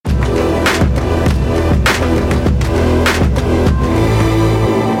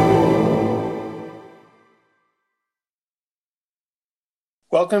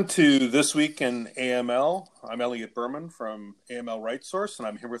Welcome to This Week in AML. I'm Elliot Berman from AML RightSource, and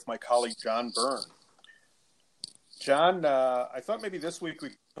I'm here with my colleague, John Byrne. John, I thought maybe this week we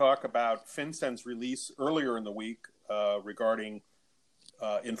could talk about FinCEN's release earlier in the week regarding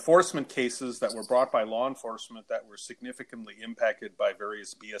enforcement cases that were brought by law enforcement that were significantly impacted by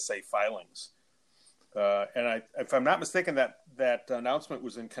various BSA filings. If I'm not mistaken, that announcement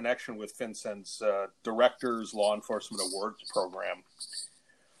was in connection with FinCEN's Directors Law Enforcement Awards program.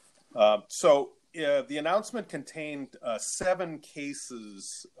 The announcement contained 7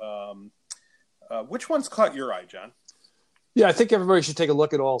 cases. Which ones caught your eye, John? Yeah, I think everybody should take a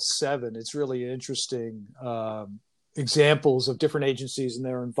look at all 7. It's really interesting examples of different agencies and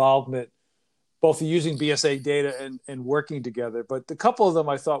their involvement, both using BSA data and working together. But a couple of them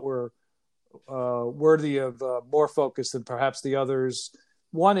I thought were worthy of more focus than perhaps the others.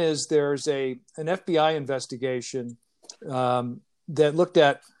 One is there's an FBI investigation that looked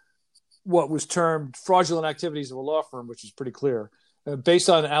at what was termed fraudulent activities of a law firm, which is pretty clear, based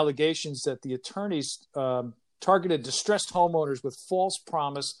on allegations that the attorneys targeted distressed homeowners with false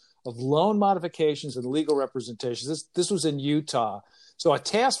promise of loan modifications and legal representations. This was in Utah. So a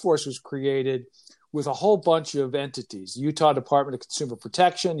task force was created with a whole bunch of entities: Utah Department of Consumer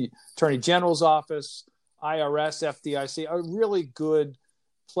Protection, Attorney General's Office, IRS, FDIC, a really good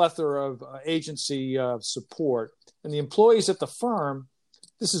plethora of agency support. And the employees at the firm,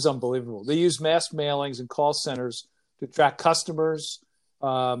 this is unbelievable. They use mass mailings and call centers to attract customers,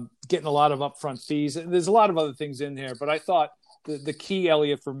 getting a lot of upfront fees. And there's a lot of other things in there, but I thought the key,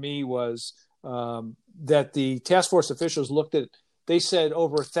 Elliot, for me was that the task force officials looked at, they said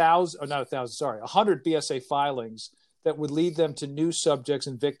over 100 BSA filings that would lead them to new subjects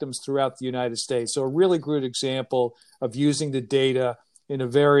and victims throughout the United States. So a really good example of using the data in a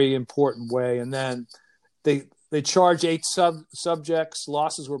very important way. And then they charged 8 subjects.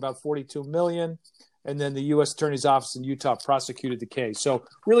 Losses were about $42 million. And then the U.S. Attorney's Office in Utah prosecuted the case. So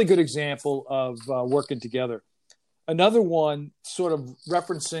really good example of working together. Another one, sort of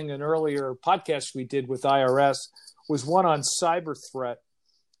referencing an earlier podcast we did with IRS, was one on cyber threat.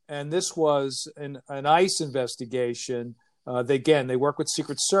 And this was an ICE investigation. They work with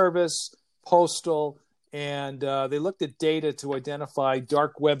Secret Service, Postal, and they looked at data to identify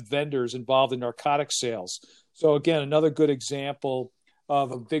dark web vendors involved in narcotic sales. So again, another good example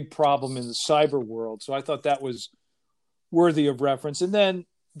of a big problem in the cyber world. So I thought that was worthy of reference. And then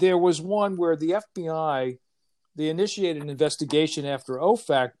there was one where the FBI, they initiated an investigation after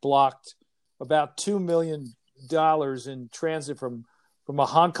OFAC blocked about $2 million in transit from a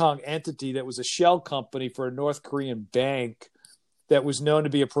Hong Kong entity that was a shell company for a North Korean bank that was known to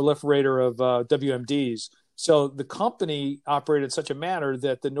be a proliferator of WMDs. So the company operated in such a manner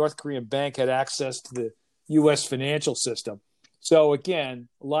that the North Korean bank had access to the U.S. financial system. So again,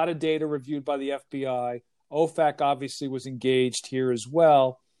 a lot of data reviewed by the FBI. OFAC obviously was engaged here as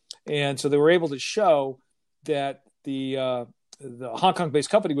well. And so they were able to show that the Hong Kong-based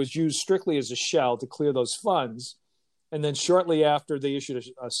company was used strictly as a shell to clear those funds. And then shortly after, they issued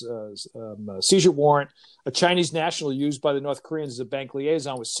a seizure warrant. A Chinese national used by the North Koreans as a bank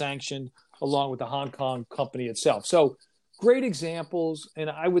liaison was sanctioned along with the Hong Kong company itself. So great examples. And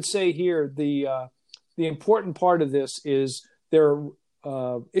I would say here, the important part of this is they're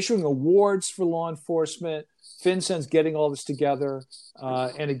issuing awards for law enforcement. FinCEN's getting all this together.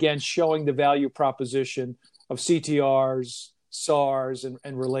 And again, showing the value proposition of CTRs, SARs,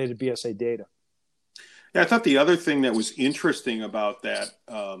 and related BSA data. Yeah, I thought the other thing that was interesting about that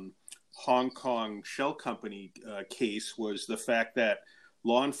Hong Kong shell company case was the fact that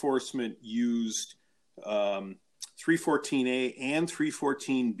law enforcement used 314A and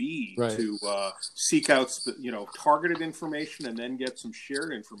 314B to seek out, targeted information and then get some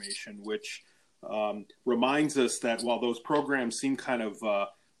shared information, which reminds us that while those programs seem kind of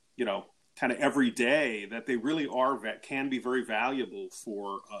every day, that they really can be very valuable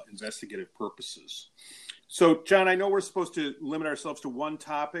for investigative purposes. So, John, I know we're supposed to limit ourselves to one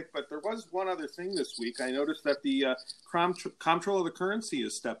topic, but there was one other thing this week. I noticed that the Comptroller of the Currency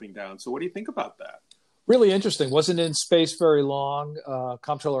is stepping down. So what do you think about that? Really interesting. Wasn't in space very long.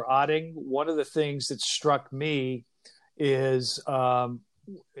 Comptroller Otting, one of the things that struck me is, at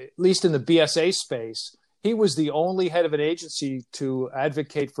least in the BSA space, he was the only head of an agency to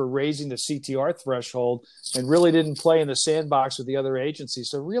advocate for raising the CTR threshold and really didn't play in the sandbox with the other agencies.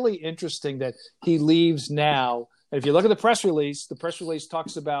 So really interesting that he leaves now. And if you look at the press release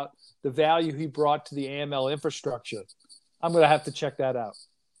talks about the value he brought to the AML infrastructure. I'm going to have to check that out.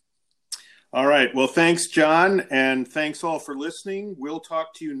 All right. Well, thanks, John. And thanks all for listening. We'll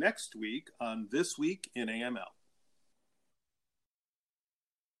talk to you next week on This Week in AML.